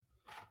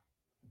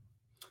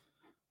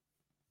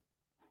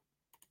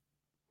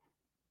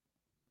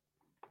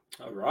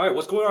All right,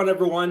 what's going on,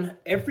 everyone?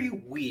 Every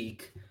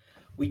week,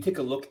 we take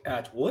a look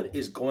at what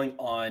is going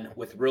on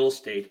with real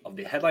estate of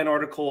the headline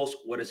articles,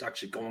 what is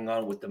actually going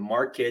on with the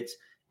market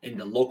in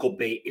the local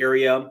Bay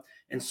Area.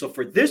 And so,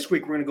 for this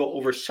week, we're going to go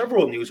over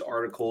several news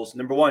articles.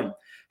 Number one,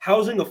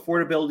 housing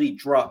affordability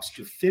drops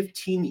to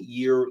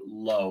 15-year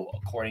low,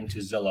 according to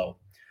Zillow.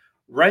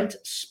 Rent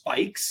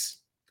spikes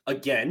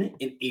again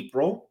in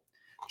April.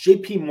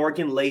 JP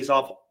Morgan lays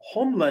off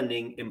home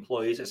lending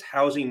employees as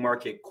housing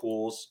market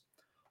cools.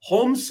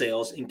 Home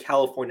sales in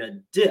California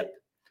dip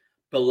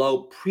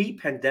below pre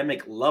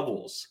pandemic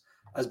levels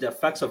as the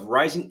effects of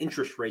rising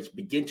interest rates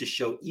begin to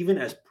show, even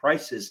as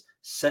prices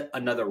set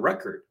another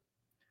record.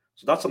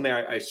 So that's something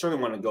I certainly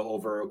want to go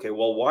over. Okay,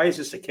 well, why is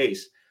this the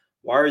case?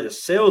 Why are the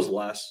sales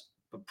less,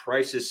 but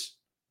prices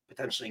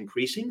potentially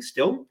increasing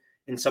still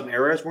in some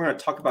areas? We're going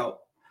to talk about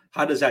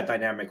how does that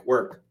dynamic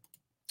work.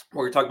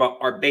 We're going to talk about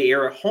our Bay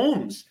Area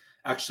homes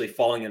actually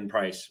falling in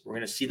price. We're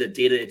going to see the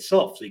data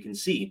itself so you can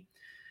see.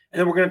 And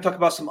then we're going to talk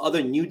about some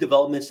other new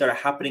developments that are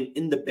happening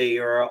in the Bay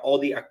Area, all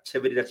the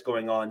activity that's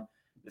going on,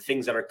 the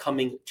things that are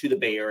coming to the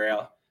Bay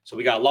Area. So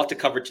we got a lot to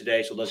cover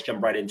today, so let's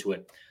jump right into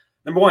it.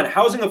 Number one,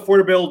 housing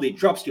affordability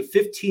drops to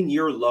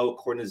 15-year low,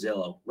 according to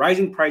Zillow.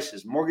 Rising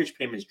prices, mortgage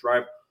payments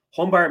drive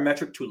homebuyer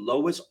metric to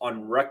lowest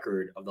on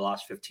record of the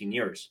last 15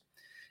 years.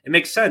 It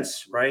makes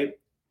sense, right?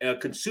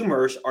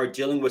 Consumers are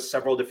dealing with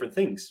several different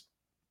things.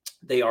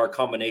 They are a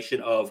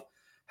combination of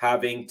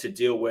having to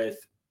deal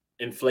with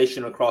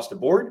inflation across the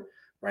board,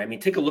 right? I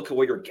mean, take a look at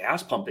where your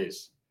gas pump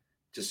is.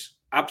 Just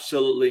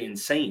absolutely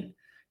insane.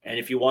 And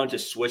if you want to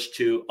switch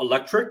to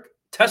electric,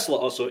 Tesla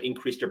also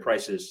increased their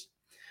prices,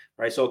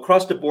 right? So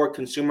across the board,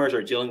 consumers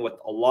are dealing with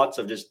lots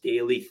of just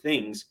daily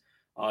things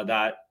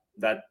that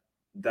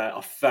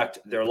affect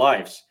their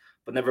lives.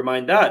 But never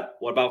mind that.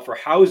 What about for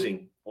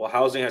housing? Well,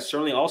 housing has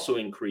certainly also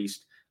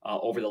increased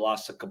over the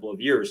last couple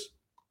of years.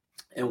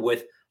 And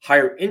with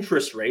higher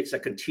interest rates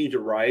that continue to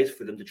rise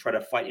for them to try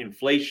to fight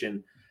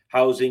inflation,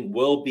 housing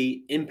will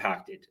be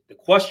impacted. The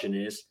question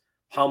is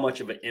how much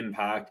of an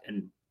impact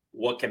and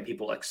what can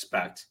people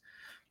expect,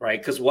 right?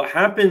 Because what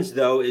happens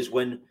though is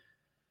when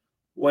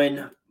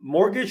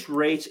mortgage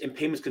rates and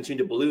payments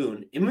continue to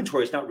balloon,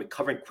 inventory is not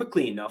recovering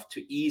quickly enough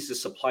to ease the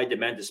supply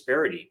demand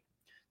disparity.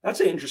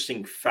 That's an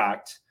interesting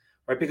fact,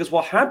 right? Because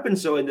what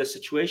happens though in this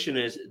situation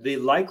is the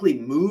likely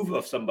move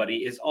of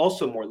somebody is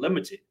also more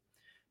limited.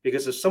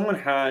 Because if someone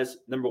has,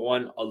 number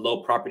one, a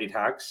low property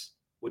tax,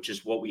 which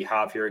is what we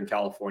have here in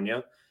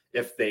California,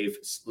 if they've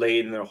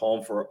laid in their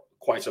home for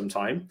quite some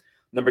time.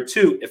 Number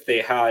two, if they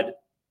had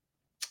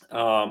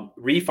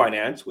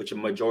refinance, which a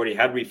majority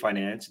had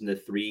refinance in the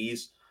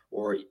threes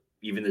or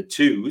even the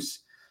twos,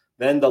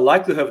 then the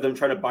likelihood of them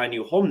trying to buy a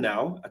new home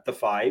now at the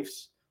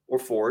fives or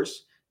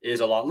fours is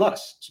a lot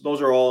less. So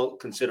those are all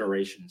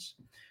considerations,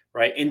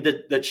 right? And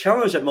the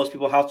challenge that most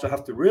people have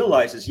to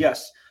realize is,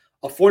 yes,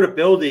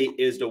 affordability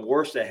is the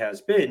worst it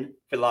has been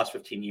for the last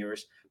 15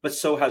 years, but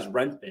so has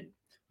rent been.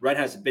 Rent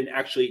has been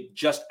actually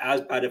just as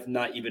bad, if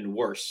not even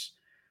worse,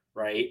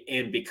 right?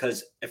 And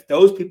because if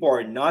those people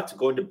are not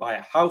going to buy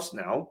a house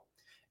now,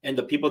 and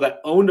the people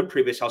that owned the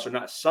previous house are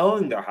not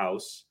selling their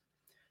house,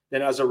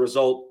 then as a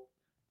result,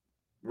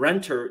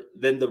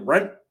 then the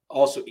rent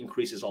also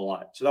increases a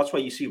lot. So that's why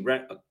you see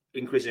rent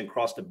increasing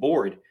across the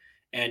board,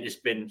 and it's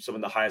been some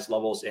of the highest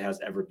levels it has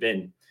ever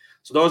been.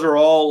 So those are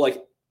all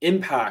like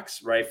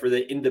impacts, right, for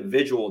the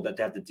individual that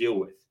they have to deal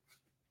with,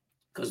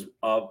 because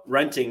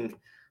renting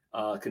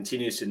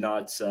continues to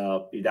not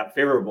be that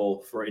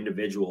favorable for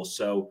individuals.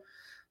 So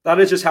that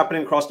is just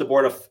happening across the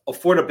board.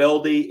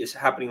 Affordability is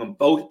happening on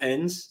both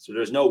ends. So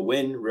there's no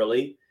win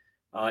really.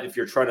 If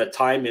you're trying to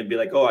time and be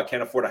like, oh, I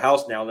can't afford a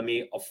house now, let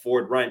me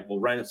afford rent. Well,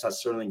 rent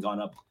has certainly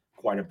gone up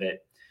quite a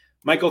bit.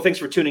 Michael, thanks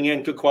for tuning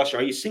in. Good question.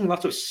 Are you seeing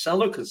lots of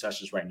seller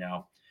concessions right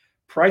now?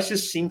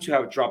 Prices seem to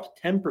have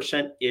dropped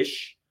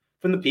 10%-ish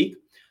from the peak.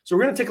 So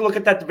we're going to take a look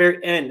at that at the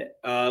very end,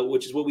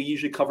 which is what we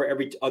usually cover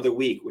every other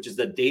week, which is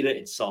the data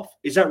itself.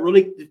 Is that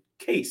really the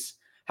case?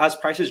 Has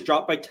prices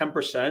dropped by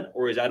 10%,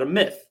 or is that a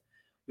myth?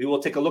 We will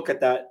take a look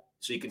at that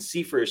so you can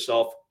see for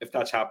yourself if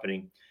that's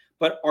happening.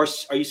 But are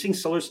you seeing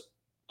sellers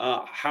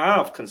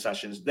have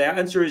concessions? The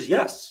answer is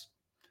yes.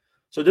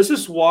 So this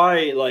is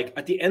why, like,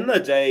 at the end of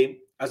the day,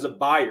 as a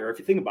buyer, if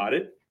you think about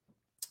it,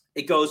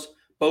 it goes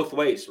both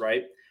ways,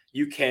 right?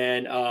 You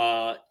can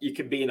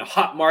be in a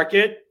hot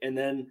market and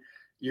then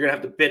you're gonna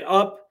have to bid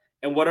up.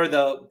 And what are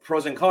the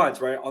pros and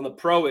cons, right? On the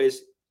pro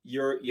is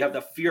you have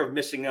the fear of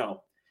missing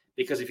out,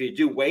 because if you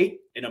do wait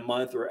in a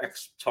month or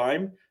X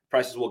time,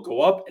 prices will go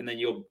up, and then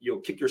you'll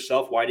kick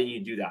yourself. Why didn't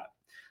you do that?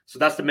 So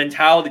that's the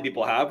mentality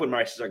people have when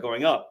prices are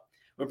going up.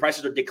 When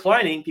prices are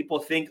declining, people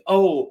think,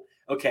 oh,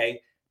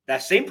 okay,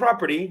 that same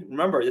property.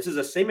 Remember, this is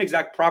the same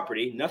exact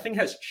property. Nothing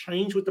has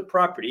changed with the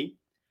property.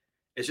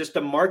 It's just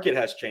the market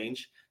has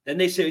changed. Then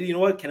they say, you know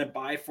what? Can I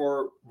buy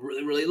for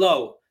really, really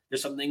low?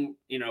 There's something,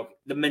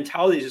 the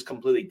mentality is just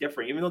completely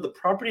different, even though the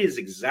property is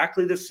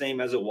exactly the same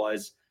as it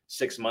was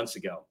 6 months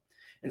ago.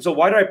 And so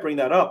why do I bring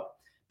that up?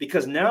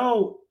 Because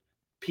now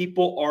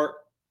people are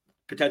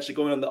potentially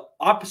going on the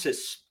opposite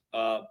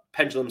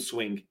pendulum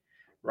swing,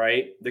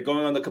 right? They're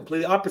going on the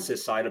completely opposite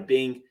side of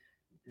being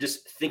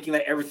just thinking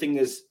that everything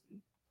is,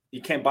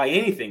 you can't buy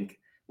anything,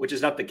 which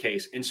is not the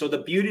case. And so the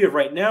beauty of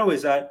right now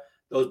is that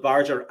those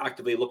buyers are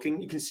actively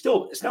looking. You can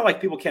still, it's not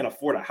like people can't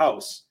afford a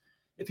house.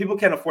 If people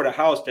can't afford a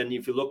house, then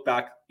if you look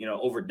back,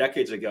 over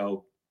decades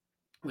ago,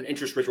 when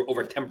interest rates were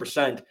over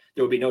 10%,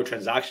 there would be no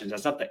transactions.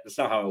 That's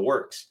not how it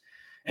works.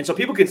 And so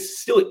people can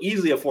still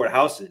easily afford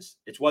houses.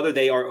 It's whether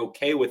they are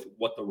okay with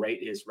what the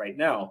rate is right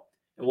now.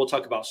 And we'll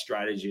talk about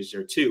strategies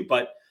there too.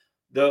 But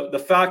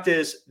the fact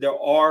is there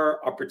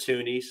are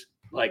opportunities,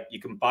 like you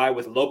can buy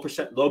with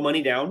low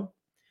money down,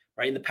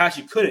 right? In the past,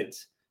 you couldn't,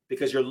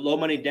 because your low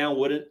money down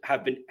wouldn't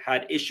have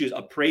had issues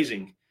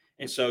appraising.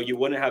 And so you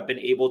wouldn't have been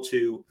able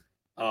to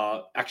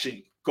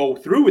actually go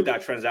through with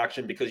that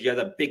transaction because you had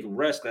a big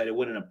risk that it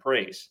wouldn't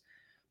appraise.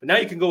 But now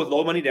you can go with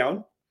low money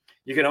down.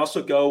 You can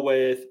also go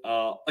with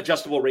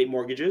adjustable rate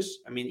mortgages.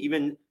 I mean,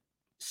 even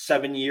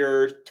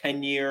 7-year,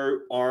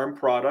 10-year ARM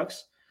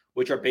products,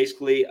 which are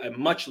basically a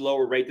much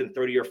lower rate than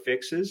 30-year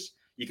fixes.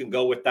 You can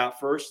go with that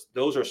first.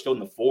 Those are still in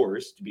the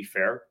 4s, to be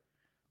fair,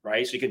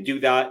 right? So you can do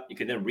that. You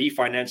can then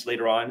refinance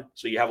later on.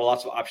 So you have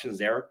lots of options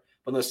there.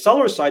 But on the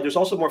seller side, there's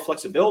also more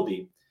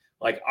flexibility.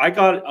 Like I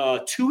got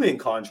a 2-in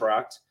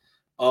contract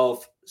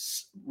of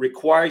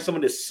requiring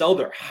someone to sell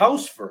their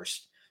house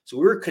first. So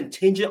we were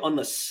contingent on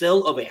the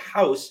sale of a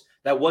house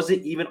that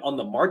wasn't even on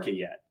the market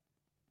yet.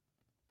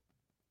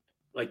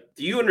 Like,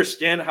 do you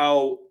understand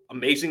how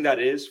amazing that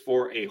is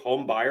for a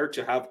home buyer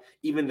to have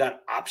even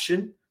that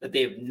option that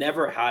they've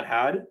never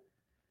had,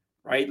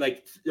 right?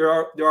 Like there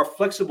are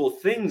flexible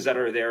things that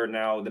are there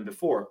now than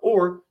before,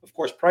 or of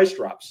course price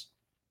drops,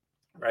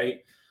 right?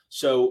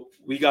 So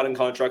we got in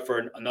contract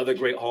for another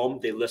great home.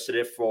 They listed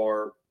it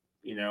for,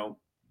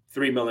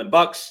 $3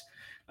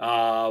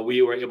 million.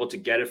 We were able to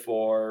get it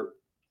for,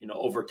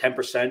 over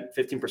 10%,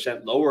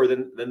 15% lower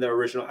than the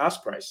original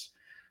ask price,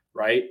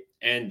 right?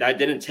 And that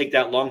didn't take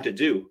that long to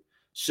do.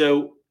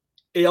 So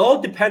it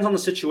all depends on the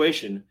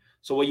situation.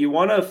 So what you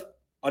want to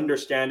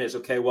understand is,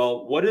 okay,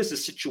 well, what is the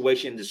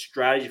situation, the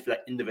strategy for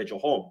that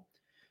individual home?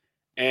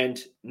 And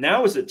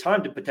now is the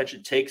time to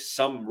potentially take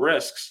some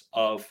risks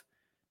of,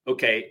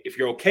 okay, if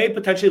you're okay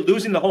potentially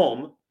losing the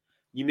home,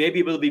 you may be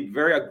able to be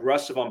very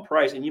aggressive on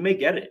price and you may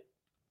get it.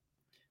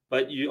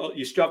 But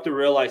you still have to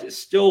realize it's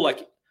still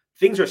like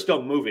things are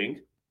still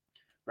moving,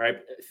 right?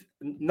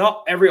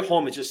 Not every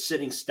home is just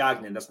sitting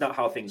stagnant. That's not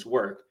how things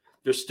work.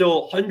 There's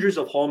still hundreds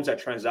of homes that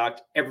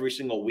transact every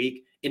single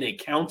week in a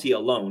county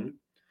alone.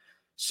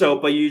 So,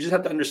 but you just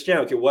have to understand,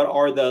 okay, what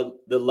are the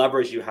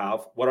levers you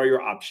have? What are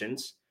your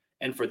options?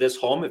 And for this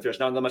home, if there's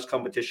not that much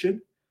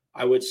competition,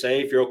 I would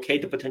say if you're okay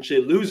to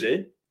potentially lose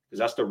it, because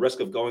that's the risk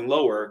of going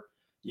lower,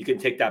 you can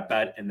take that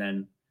bet and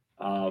then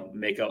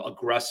make an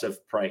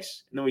aggressive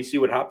price. And then we see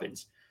what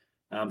happens.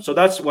 So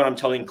that's what I'm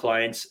telling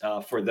clients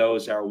for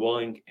those that are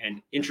willing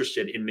and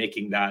interested in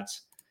making that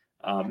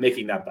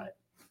bet.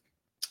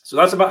 So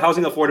that's about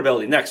housing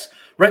affordability. Next,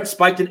 rent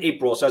spiked in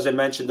April. So as I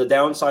mentioned, the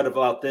downside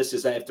about this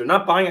is that if they're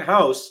not buying a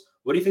house,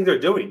 what do you think they're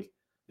doing?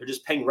 They're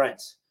just paying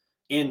rent.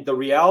 And the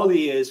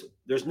reality is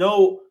there's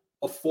no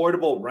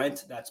affordable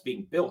rent that's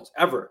being built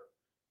ever,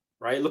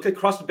 right? Look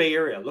across the Bay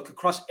Area. Look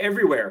across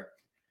everywhere.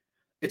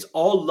 It's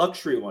all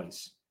luxury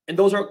ones. And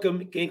those are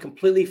getting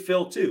completely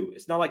filled too.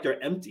 It's not like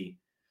they're empty.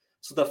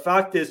 So the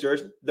fact is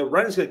the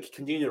rent is going to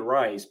continue to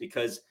rise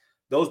because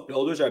those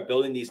builders are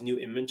building these new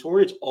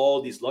inventory. It's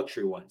all these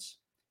luxury ones.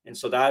 And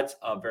so that's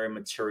very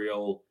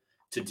material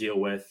to deal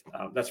with.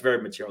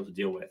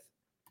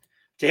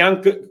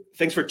 Taehyung, good.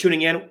 Thanks for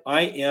tuning in.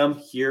 I am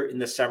here in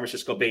the San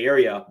Francisco Bay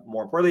Area.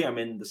 More importantly, I'm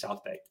in the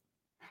South Bay.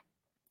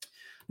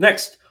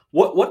 Next,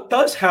 what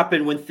does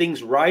happen when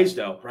things rise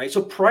though, right?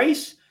 So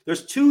price,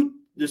 there's two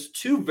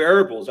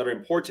variables that are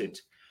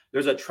important.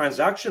 There's a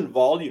transaction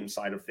volume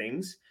side of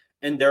things,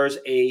 and there's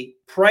a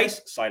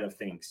price side of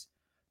things.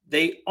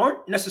 They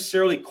aren't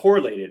necessarily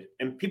correlated,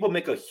 and people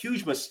make a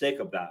huge mistake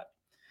of that.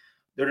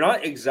 They're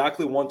not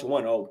exactly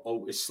one-to-one.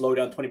 Oh, it's slowed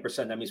down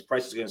 20%. That means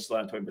price is going to slow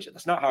down 20%.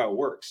 That's not how it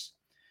works.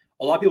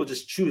 A lot of people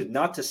just choose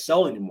not to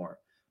sell anymore.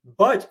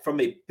 But from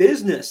a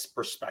business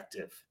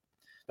perspective,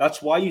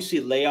 that's why you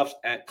see layoffs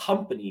at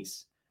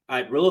companies,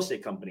 at real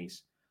estate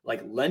companies,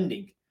 like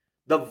lending.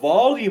 The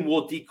volume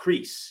will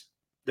decrease.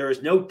 There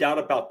is no doubt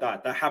about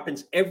that. That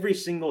happens every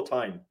single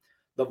time.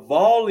 The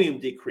volume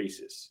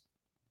decreases,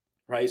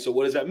 right? So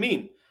what does that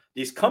mean?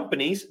 These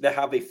companies that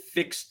have a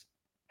fixed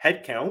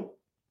headcount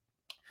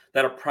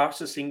that are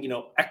processing,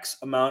 X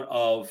amount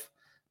of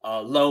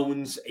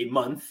loans a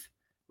month,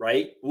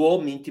 right,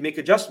 will need to make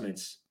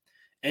adjustments.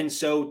 And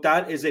so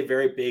that is a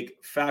very big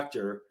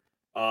factor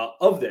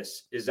of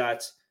this, is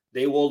that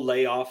they will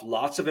lay off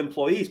lots of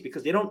employees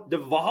because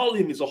the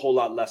volume is a whole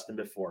lot less than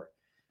before.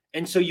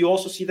 And so you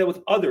also see that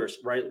with others,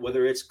 right?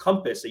 Whether it's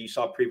Compass that you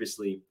saw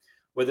previously,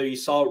 whether you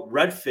saw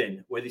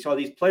Redfin, whether you saw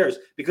these players,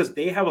 because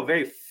they have a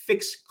very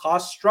fixed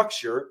cost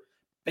structure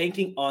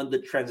banking on the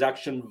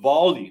transaction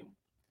volume.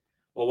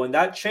 Well, when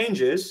that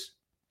changes,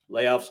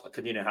 layoffs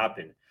continue to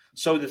happen.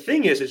 So the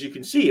thing is, as you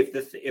can see,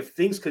 if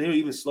things continue to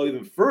even slow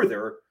even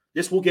further,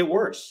 this will get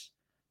worse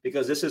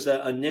because this is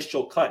an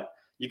initial cut.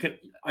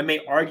 I may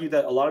argue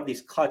that a lot of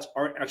these cuts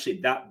aren't actually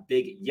that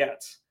big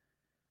yet,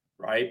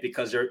 right?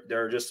 Because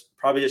they're just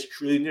probably just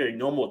truly a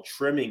normal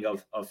trimming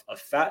of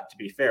fat, to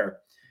be fair.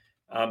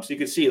 So you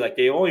can see like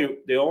they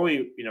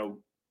only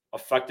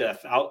affected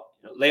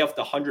lay off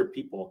the 100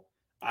 people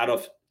out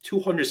of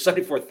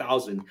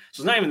 274,000. So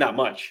it's not even that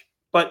much.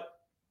 But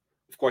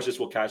of course, this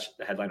will catch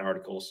the headline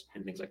articles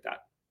and things like that.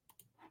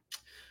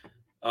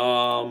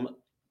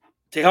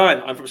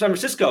 Tehan, I'm from San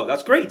Francisco.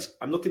 That's great.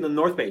 I'm looking at the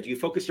North Bay. Do you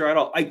focus here at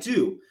all? I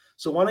do.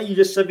 So why don't you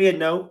just send me a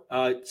note?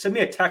 Send me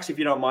a text if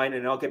you don't mind,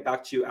 and I'll get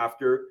back to you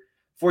after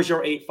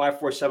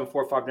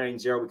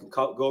 408-547-4590. We can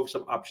go over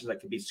some options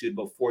that could be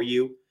suitable for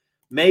you.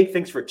 Meg,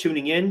 thanks for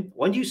tuning in.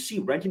 When do you see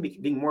renting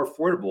being more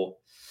affordable?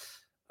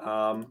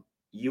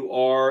 You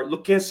are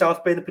looking at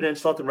South Bay and the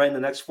Peninsula to rent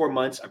in the next 4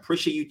 months. I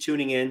appreciate you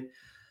tuning in.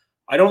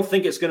 I don't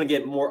think it's going to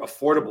get more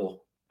affordable.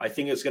 I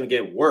think it's going to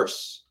get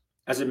worse.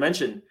 As I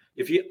mentioned,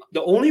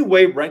 the only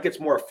way rent gets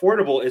more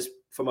affordable is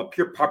from a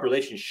pure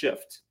population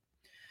shift.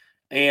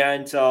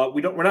 And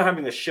we're not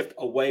having a shift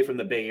away from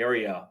the Bay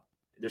Area.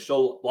 There's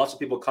still lots of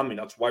people coming.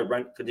 That's why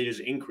rent continues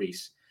to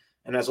increase.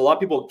 And as a lot of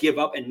people give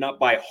up and not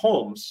buy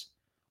homes,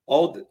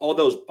 all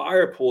those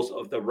buyer pools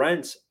of the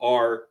rents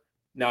are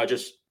now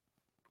just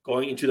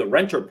going into the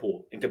renter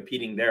pool and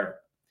competing there,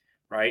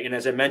 right? And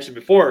as I mentioned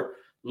before,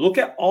 look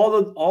at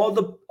all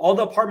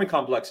the apartment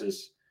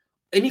complexes,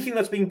 anything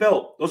that's being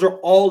built. Those are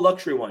all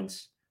luxury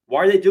ones.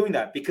 Why are they doing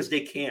that? Because they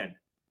can,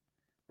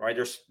 right?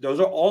 Those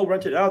are all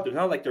rented out. They're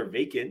not like they're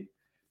vacant,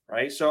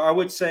 right? So I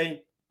would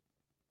say,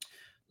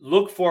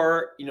 look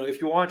for,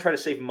 if you want to try to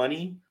save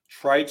money,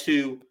 try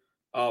to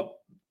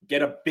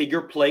get a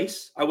bigger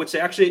place. I would say,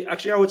 actually,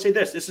 I would say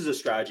this is a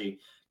strategy.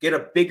 Get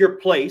a bigger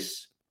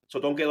place. So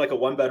don't get like a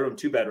 1-bedroom,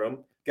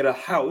 2-bedroom, get a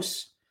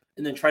house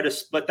and then try to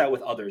split that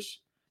with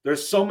others.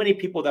 There's so many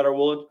people that are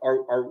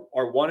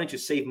wanting to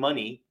save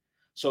money.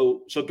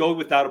 So go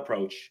with that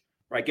approach,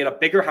 right? Get a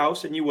bigger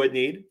house than you would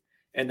need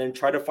and then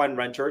try to find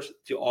renters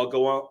to all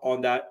go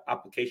on that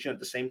application at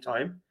the same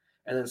time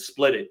and then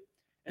split it.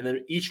 And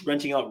then each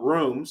renting out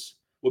rooms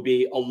will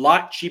be a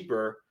lot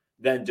cheaper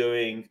than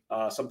doing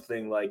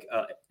something like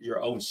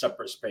your own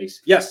separate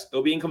space. Yes,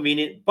 it'll be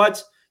inconvenient,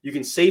 but you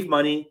can save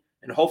money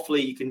and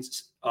hopefully you can,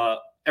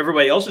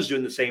 everybody else is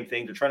doing the same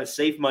thing. They're trying to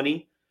save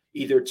money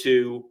either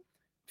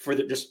for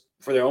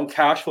their own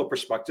cash flow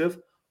perspective,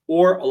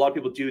 or a lot of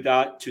people do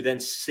that to then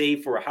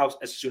save for a house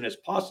as soon as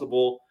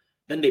possible.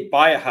 Then they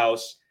buy a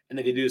house and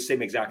then they do the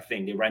same exact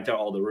thing. They rent out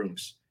all the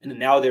rooms and then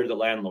now they're the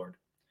landlord.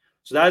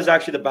 So that is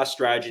actually the best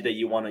strategy that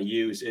you want to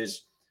use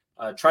is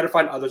try to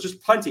find others. There's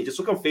plenty. Just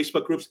look on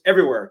Facebook groups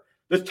everywhere.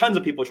 There's tons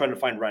of people trying to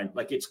find rent.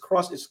 Like it's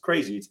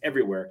crazy. It's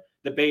everywhere.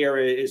 The Bay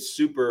Area is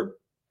super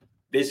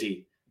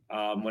busy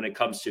when it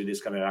comes to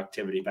this kind of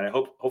activity, but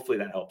hopefully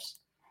that helps.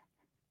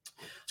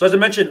 So as I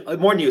mentioned,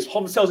 more news.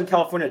 Home sales in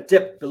California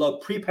dipped below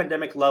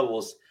pre-pandemic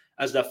levels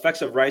as the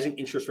effects of rising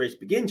interest rates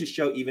begin to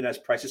show even as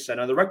prices set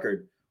on the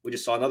record. We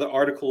just saw another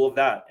article of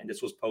that, and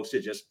this was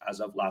posted just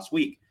as of last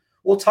week.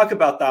 We'll talk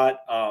about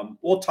that.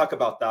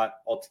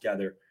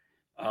 Altogether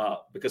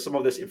because some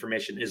of this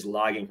information is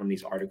lagging from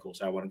these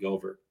articles I want to go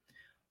over.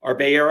 Are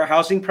Bay Area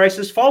housing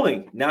prices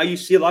falling? Now you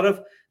see a lot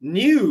of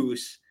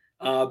news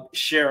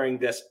sharing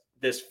this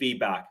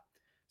feedback.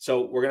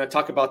 So we're going to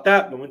talk about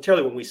that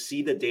momentarily when we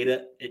see the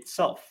data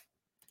itself.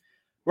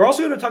 We're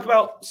also going to talk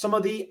about some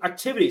of the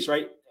activities,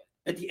 right?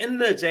 At the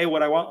end of the day,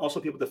 what I want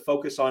also people to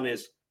focus on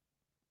is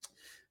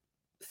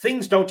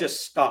things don't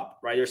just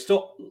stop, right? There's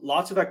still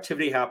lots of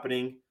activity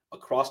happening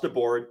across the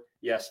board.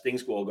 Yes,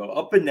 things will go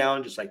up and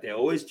down just like they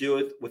always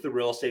do with the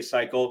real estate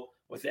cycle,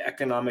 with the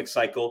economic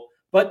cycle,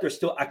 but there's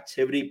still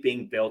activity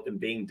being built and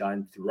being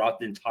done throughout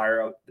the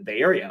entire Bay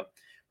Area,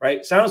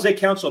 right? San Jose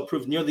Council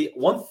approved nearly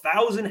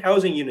 1,000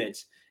 housing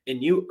units in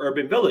new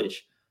urban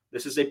village.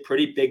 This is a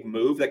pretty big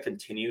move that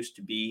continues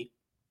to be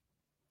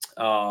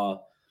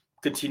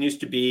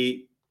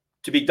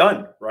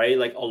done, right?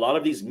 Like a lot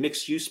of these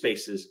mixed use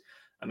spaces.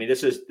 I mean,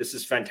 this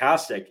is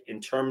fantastic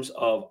in terms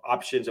of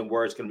options and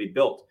where it's going to be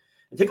built.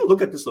 And take a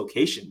look at this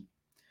location.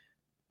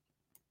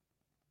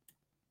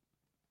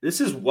 This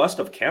is west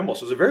of Campbell,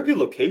 so it's a very good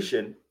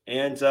location.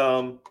 And it's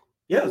a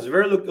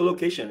very good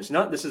location. This is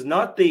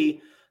not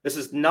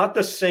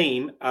the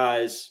same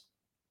as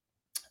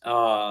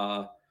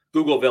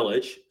Google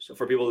Village. So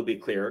for people to be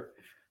clear,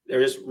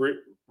 there is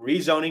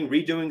rezoning,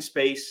 redoing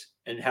space,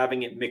 and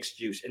having it mixed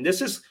use. And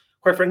this is,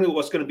 quite frankly,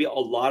 what's going to be a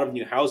lot of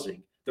new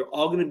housing. They're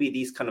all going to be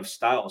these kind of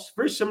styles,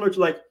 very similar to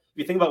like if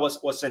you think about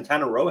what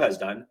Santana Row has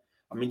done.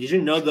 I mean, did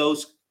you know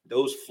those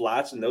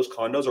flats and those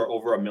condos are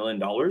over $1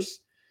 million,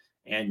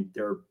 and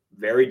they're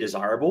very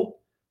desirable,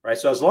 right?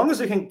 So as long as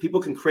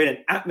people can create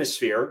an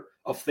atmosphere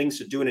of things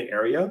to do in an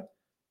area,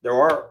 there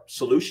are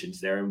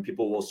solutions there, and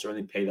people will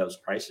certainly pay those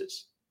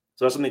prices.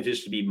 So that's something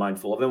just to be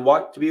mindful of and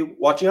what to be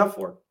watching out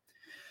for.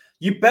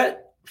 You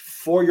bet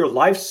for your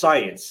life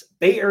science,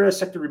 Bay Area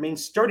sector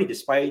remains sturdy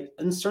despite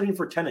uncertainty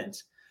for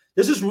tenants.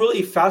 This is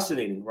really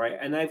fascinating, right?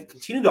 And I've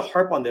continued to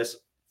harp on this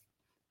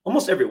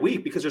almost every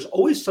week because there's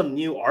always some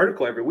new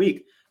article every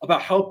week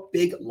about how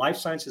big life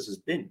sciences has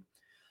been.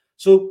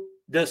 So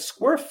the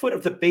square foot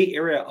of the Bay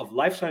Area of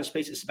life science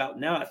space is about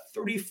now at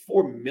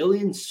 34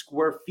 million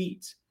square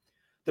feet.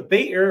 The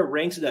Bay Area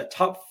ranks in the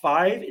top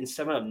 5 and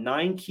 7 of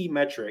 9 key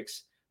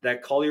metrics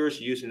that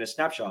Colliers used in a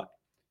snapshot,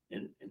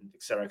 and et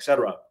cetera, et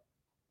cetera.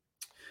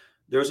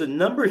 There's a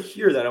number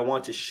here that I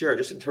want to share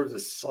just in terms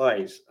of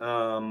size.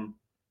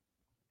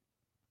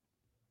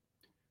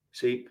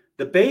 See,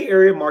 the Bay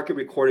Area market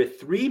recorded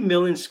 3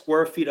 million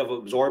square feet of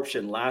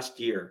absorption last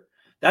year.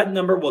 That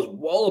number was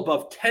well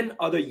above 10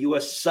 other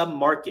U.S.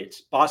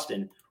 sub-markets.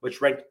 Boston,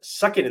 which ranked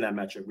second in that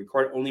metric,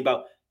 recorded only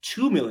about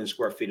 2 million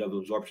square feet of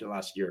absorption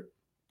last year.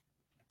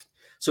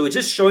 So it's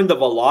just showing the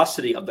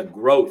velocity of the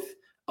growth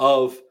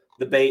of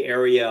the Bay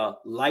Area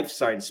life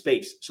science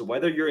space. So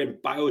whether you're in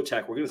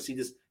biotech, we're going to see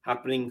this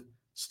happening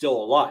still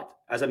a lot.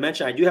 As I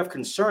mentioned, I do have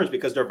concerns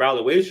because their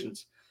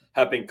valuations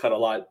have been cut a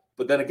lot.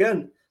 But then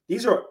again,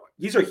 these are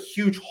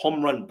huge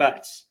home run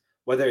bets,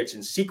 whether it's in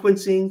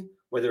sequencing,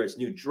 whether it's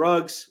new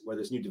drugs,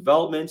 whether it's new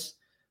developments.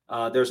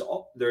 There's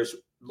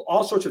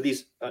all sorts of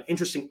these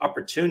interesting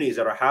opportunities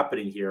that are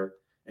happening here.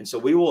 And so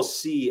we will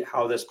see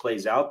how this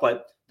plays out.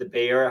 But the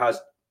Bay Area has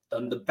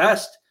done the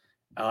best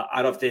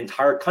out of the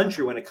entire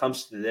country when it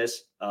comes to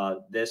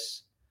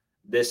this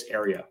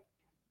area.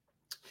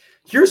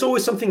 Here's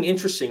always something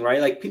interesting,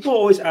 right? Like people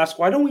always ask,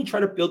 why don't we try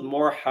to build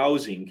more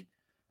housing?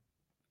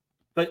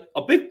 But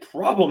a big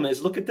problem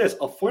is, look at this.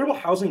 Affordable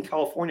housing in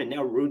California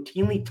now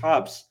routinely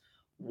tops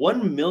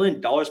 $1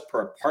 million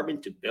per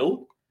apartment to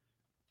build.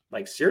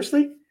 Like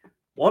seriously?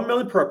 $1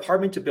 million per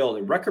apartment to build,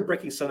 a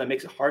record-breaking sum that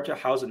makes it hard to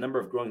house a number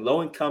of growing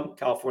low-income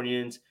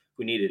Californians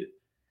who need it.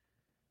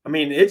 I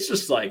mean, it's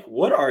just like,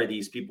 what are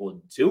these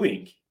people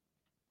doing?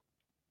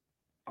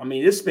 I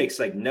mean, this makes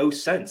like no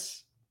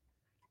sense,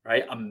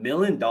 right? $1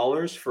 million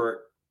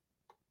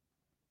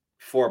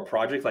for a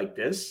project like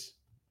this,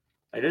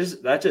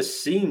 that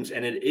just seems,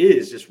 and it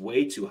is just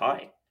way too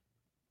high.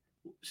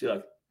 See,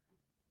 like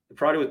the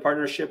project with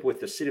partnership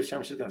with the city of San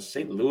Francisco and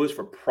St. Louis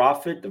for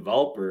profit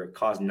developer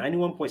cost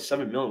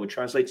 $91.7 million, which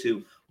translates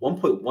to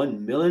 $1.1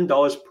 million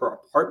per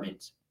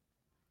apartment.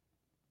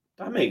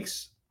 That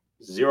makes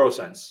 0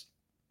 sense.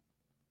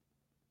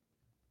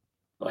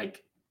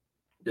 Like,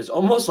 there's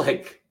almost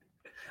like,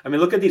 I mean,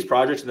 look at these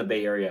projects in the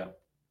Bay Area.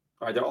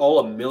 All right, they're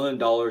all $1 million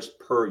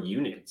per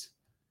unit.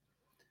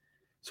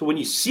 So when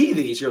you see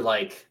these, you're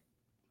like,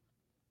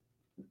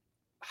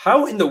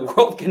 how in the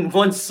world can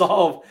one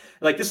solve,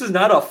 like, this is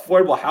not an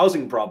affordable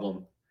housing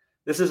problem.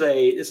 This is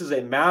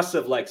a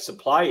massive like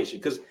supply issue,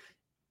 because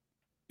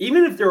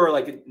even if there were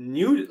like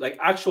new, like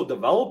actual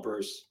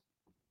developers,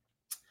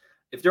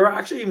 if there are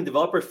actually even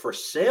developers for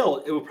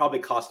sale, it would probably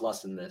cost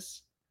less than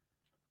this.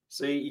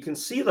 So you can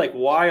see like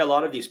why a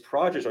lot of these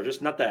projects are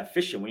just not that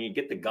efficient when you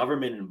get the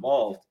government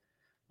involved.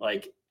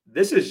 Like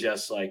this is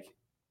just like,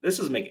 this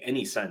doesn't make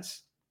any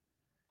sense.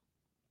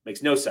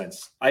 Makes no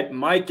sense.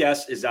 My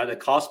guess is that the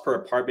cost per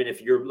apartment,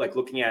 if you're like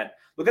look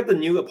at the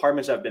new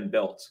apartments that have been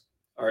built,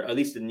 or at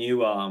least the new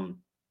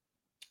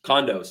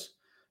condos.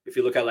 If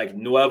you look at like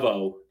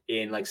Nuevo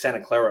in like Santa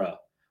Clara,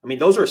 I mean,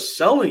 those are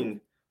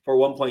selling for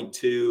 1.2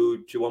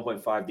 to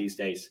 1.5 these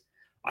days.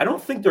 I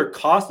don't think their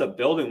cost of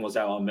building was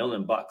at $1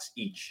 million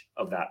each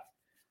of that.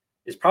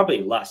 It's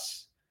probably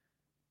less.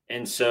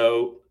 And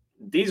so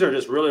these are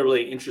just really,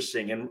 really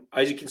interesting. And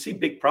as you can see,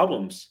 big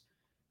problems,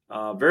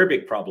 very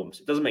big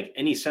problems. It doesn't make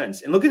any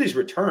sense. And look at these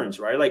returns,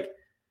 right? Like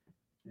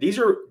these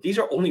are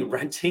only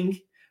renting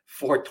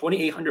for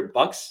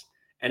 $2,800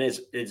 and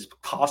it's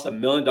cost $1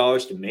 million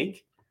to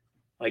make.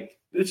 Like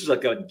this is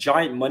like a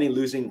giant money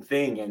losing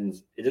thing.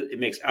 And it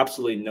makes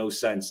absolutely no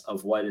sense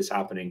of what is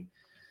happening.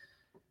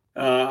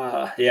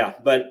 Yeah,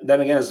 but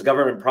then again, it's a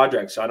government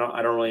project, so I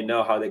don't really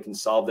know how they can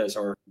solve this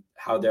or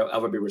how they'll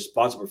ever be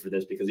responsible for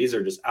this, because these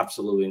are just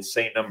absolutely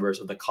insane numbers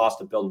of the cost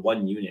to build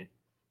one unit.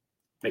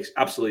 Makes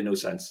absolutely no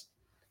sense.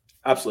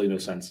 Absolutely no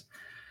sense.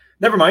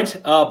 Never mind.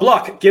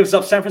 Block gives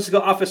up San Francisco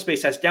office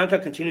space as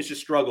downtown continues to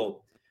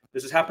struggle.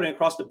 This is happening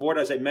across the board.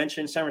 As I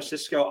mentioned, San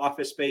Francisco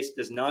office space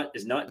is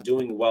not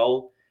doing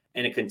well,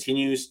 and it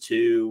continues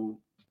to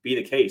be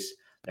the case.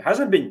 There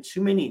hasn't been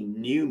too many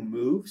new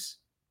moves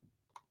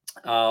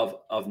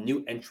of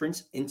new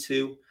entrants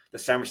into the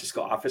San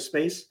Francisco office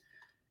space.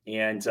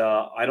 And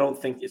I don't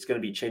think it's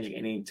going to be changing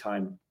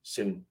anytime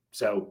soon.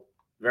 So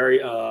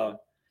very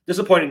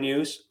disappointing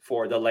news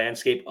for the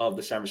landscape of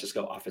the San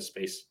Francisco office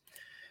space.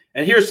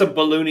 And here's some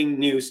ballooning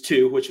news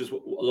too, which is a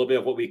little bit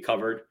of what we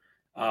covered.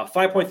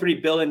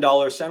 $5.3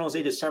 billion San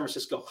Jose to San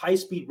Francisco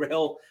high-speed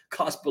rail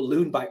cost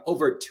ballooned by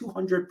over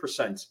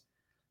 200%.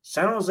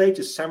 San Jose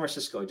to San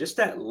Francisco, just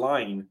that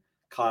line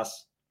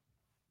costs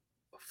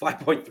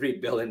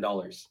 $5.3 billion.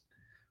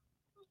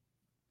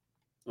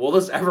 Will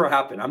this ever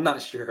happen? I'm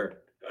not sure.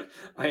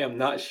 I am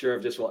not sure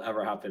if this will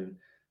ever happen.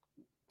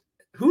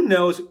 Who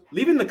knows?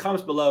 Leave in the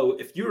comments below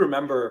if you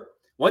remember,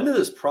 when did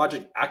this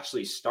project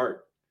actually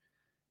start?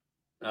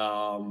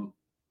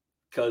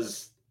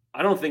 Because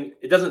I don't think,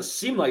 it doesn't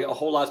seem like a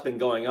whole lot's been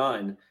going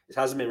on. It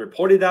hasn't been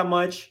reported that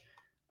much.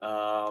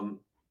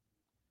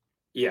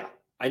 Yeah,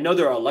 I know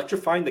they're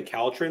electrifying the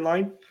Caltrain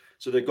line,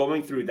 so they're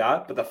going through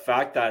that. But the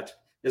fact that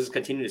this is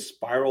continuing to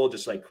spiral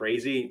just like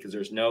crazy because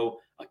there's no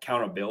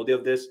accountability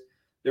of this.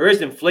 There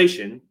is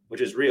inflation, which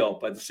is real,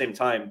 but at the same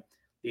time,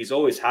 these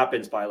always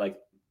happens by like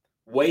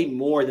way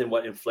more than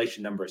what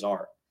inflation numbers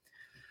are.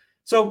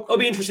 So it'll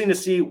be interesting to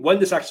see when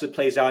this actually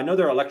plays out. I know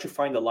they're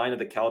electrifying the line of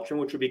the Caltrain,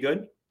 which would be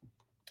good,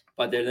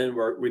 but then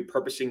we're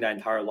repurposing that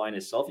entire line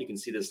itself. You can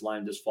see this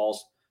line just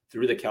falls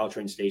through the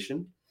Caltrain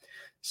station.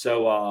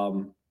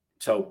 So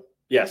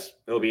yes,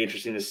 it'll be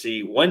interesting to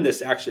see when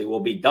this actually will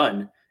be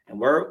done and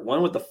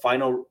when would the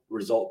final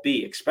result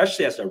be,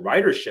 especially as the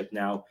ridership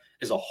now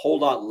is a whole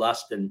lot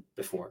less than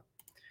before.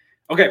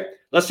 Okay,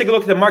 let's take a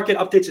look at the market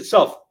updates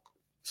itself.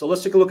 So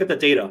let's take a look at the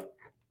data.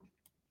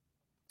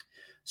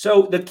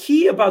 So the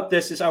key about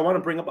this is I want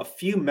to bring up a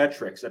few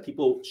metrics that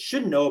people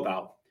should know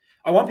about.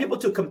 I want people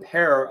to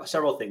compare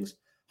several things.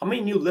 How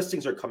many new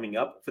listings are coming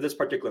up for this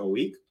particular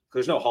week?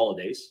 Because there's no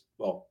holidays.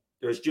 Well,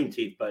 there's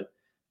Juneteenth, but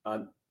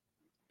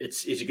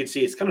it's, as you can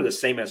see, it's kind of the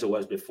same as it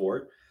was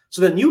before.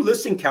 So the new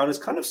listing count is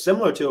kind of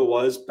similar to it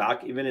was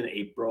back even in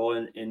April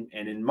and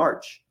in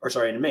March, or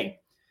sorry, in May.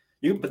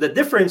 But the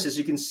difference is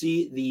you can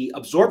see the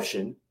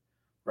absorption,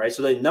 right?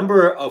 So the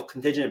number of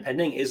contingent and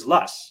pending is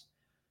less.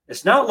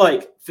 It's not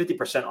like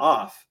 50%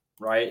 off,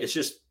 right? It's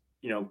just,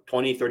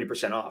 20,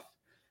 30% off.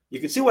 You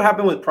can see what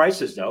happened with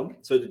prices though.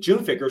 So the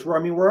June figures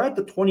we're at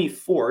the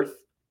 24th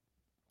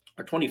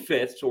or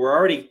 25th. So we're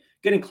already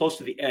getting close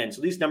to the end.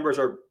 So these numbers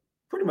are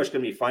pretty much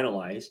going to be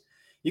finalized.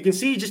 You can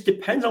see it just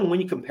depends on when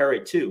you compare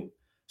it to.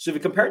 So if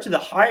you compare it to the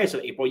highest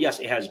of April, yes,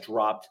 it has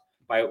dropped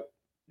by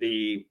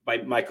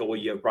Michael, what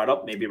you have brought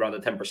up, maybe around the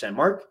 10%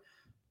 mark.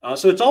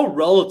 So it's all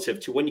relative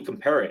to when you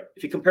compare it.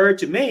 If you compare it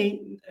to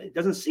May, it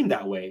doesn't seem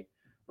that way,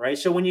 right?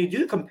 So when you do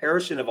the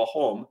comparison of a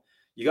home,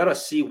 you got to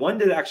see when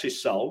did it actually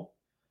sell,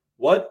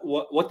 what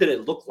did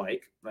it look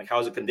like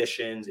how's the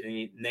conditions,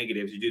 any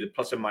negatives. You do the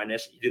plus or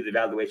minus, you do the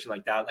evaluation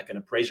like that, like an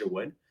appraiser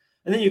would,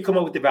 and then you come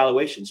up with the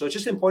valuation. So it's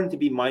just important to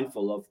be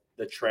mindful of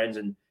the trends,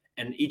 and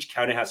each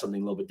county has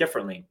something a little bit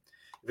differently.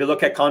 If you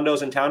look at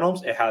condos and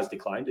townhomes, it has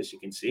declined, as you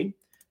can see.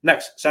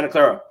 Next, Santa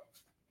Clara,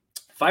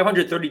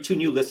 532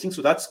 new listings.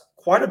 So that's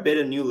quite a bit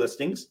of new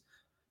listings,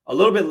 a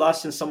little bit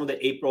less than some of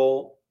the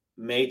April,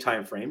 May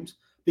timeframes.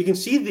 You can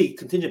see the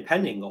contingent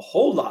pending a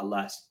whole lot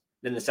less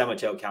than the San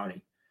Mateo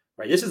County,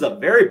 right? This is a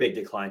very big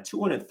decline,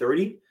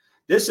 230.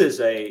 This is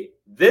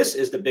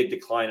the big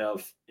decline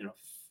of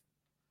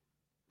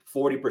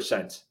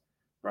 40%,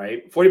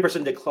 right?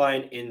 40%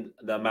 decline in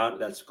the amount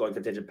that's going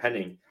contingent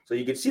pending. So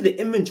you can see the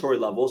inventory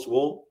levels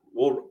will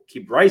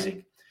keep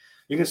rising.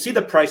 You can see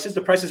the prices.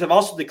 The prices have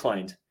also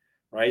declined,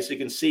 right? So you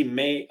can see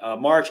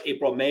March,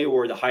 April, May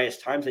were the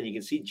highest times, and you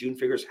can see June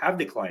figures have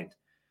declined.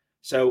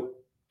 So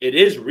it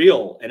is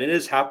real, and it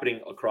is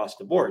happening across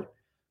the board.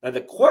 Now,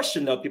 the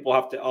question, though, people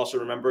have to also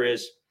remember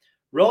is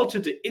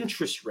relative to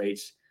interest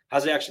rates,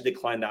 has it actually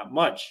declined that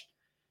much?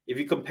 If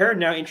you compare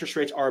now, interest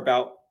rates are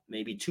about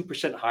maybe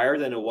 2% higher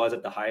than it was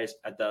at the highest,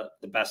 at the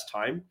best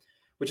time,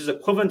 which is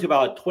equivalent to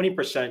about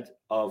 20%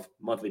 of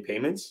monthly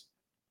payments.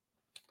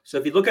 So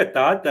if you look at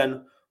that,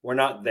 then we're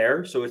not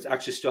there. So it's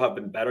actually still have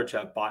been better to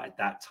have bought at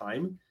that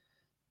time.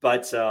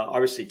 But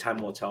obviously, time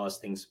will tell as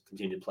things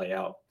continue to play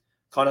out.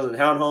 Condos and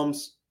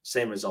townhomes,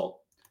 same result.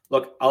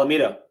 Look,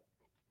 Alameda,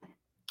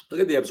 look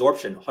at the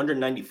absorption,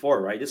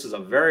 194, right? This is a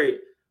very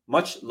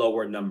much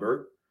lower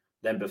number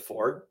than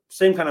before.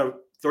 Same kind of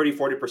 30,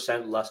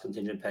 40% less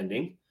contingent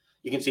pending.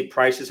 You can see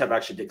prices have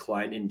actually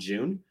declined in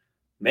June.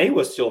 May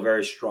was still a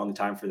very strong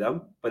time for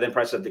them, but then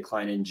prices have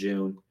declined in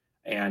June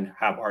and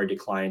have already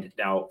declined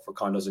now for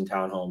condos and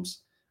townhomes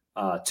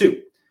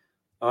too.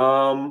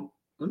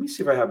 Let me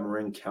see if I have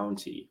Marin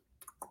County.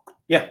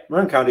 Yeah,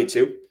 Marin County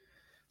too.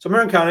 So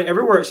Marin County,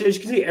 everywhere, as you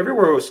can see,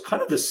 everywhere was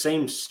kind of the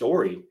same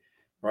story,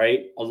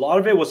 right? A lot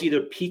of it was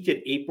either peaked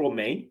in April,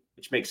 May,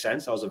 which makes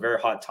sense. That was a very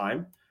hot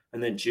time.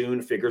 And then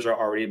June figures are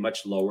already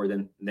much lower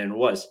than it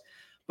was.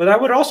 But I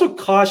would also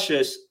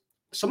cautious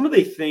some of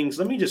the things.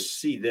 Let me just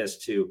see this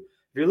too.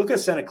 If you look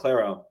at Santa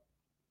Clara,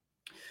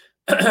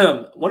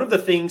 one of the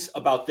things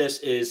about this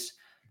is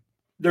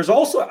there's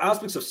also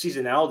aspects of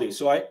seasonality.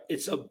 So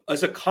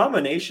it's a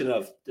combination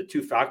of the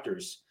two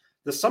factors.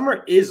 The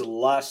summer is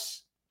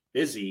less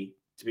busy,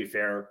 to be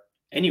fair,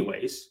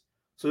 anyways.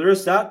 So there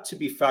is that to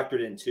be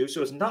factored into.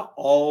 So it's not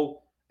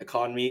all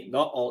economy,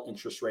 not all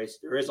interest rates.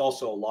 There is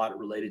also a lot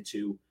related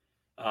to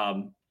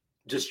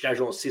just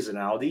general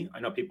seasonality. I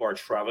know people are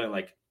traveling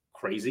like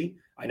crazy.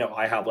 I know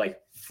I have like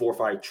 4 or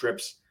 5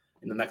 trips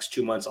in the next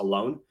 2 months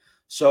alone.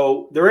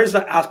 So there is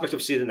that aspect of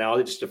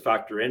seasonality just to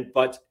factor in,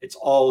 but it's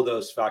all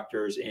those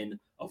factors in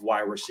of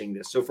why we're seeing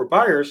this. So for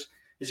buyers,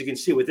 as you can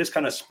see with this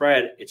kind of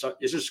spread, it's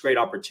just great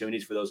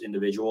opportunities for those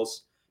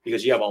individuals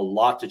because you have a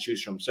lot to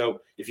choose from. So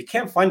if you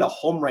can't find a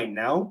home right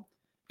now,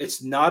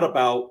 it's not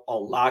about a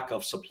lack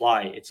of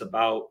supply. It's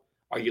about,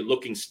 are you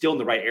looking still in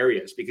the right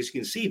areas? Because you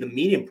can see the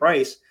median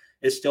price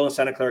is still in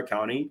Santa Clara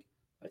County.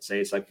 Let's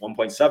say it's like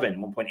 1.7,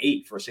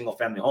 1.8 for a single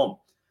family home.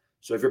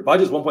 So if your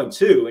budget is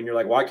 1.2 and you're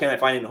like, why can't I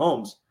find any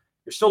homes?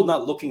 You're still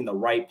not looking in the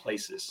right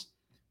places.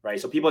 right?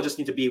 So people just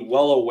need to be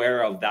well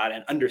aware of that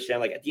and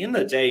understand, like, at the end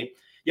of the day,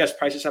 yes,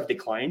 prices have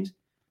declined,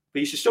 but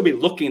you should still be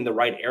looking in the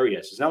right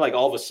areas. It's not like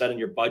all of a sudden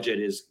your budget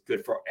is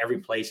good for every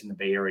place in the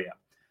Bay Area.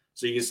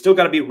 So you still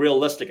got to be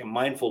realistic and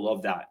mindful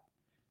of that.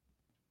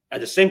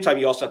 At the same time,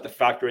 you also have to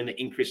factor in the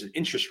increase in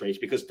interest rates,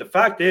 because the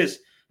fact is,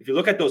 if you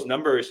look at those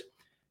numbers,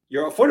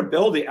 your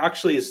affordability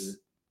actually is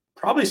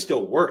probably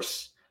still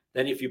worse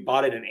than if you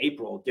bought it in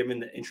April, given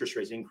the interest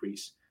rates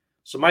increase.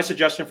 So my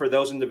suggestion for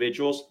those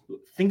individuals,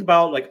 think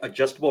about like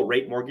adjustable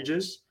rate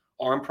mortgages,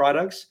 ARM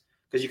products,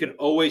 because you can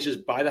always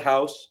just buy the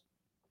house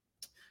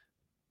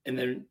and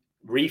then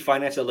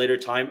refinance at a later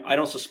time. I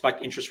don't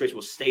suspect interest rates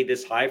will stay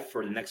this high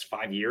for the next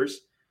 5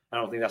 years. I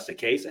don't think that's the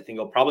case. I think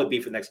it'll probably be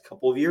for the next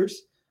couple of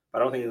years,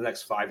 but I don't think in the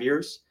next 5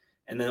 years.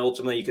 And then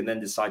ultimately you can then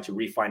decide to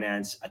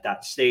refinance at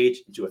that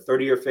stage into a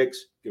 30-year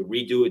fix. You can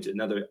redo it to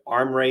another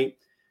ARM rate.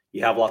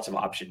 You have lots of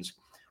options.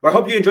 Well, I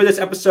hope you enjoyed this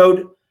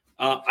episode.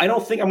 I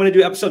don't think I'm going to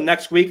do an episode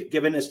next week,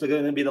 given it's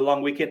going to be the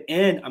long weekend,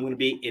 and I'm going to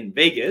be in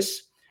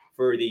Vegas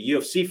for the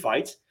UFC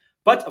fight.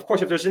 But of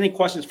course, if there's any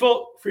questions,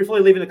 feel free to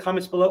leave in the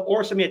comments below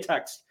or send me a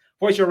text.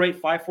 Voice your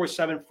rate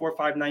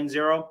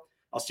 547-4590.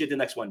 I'll see you at the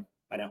next one.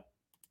 Bye now.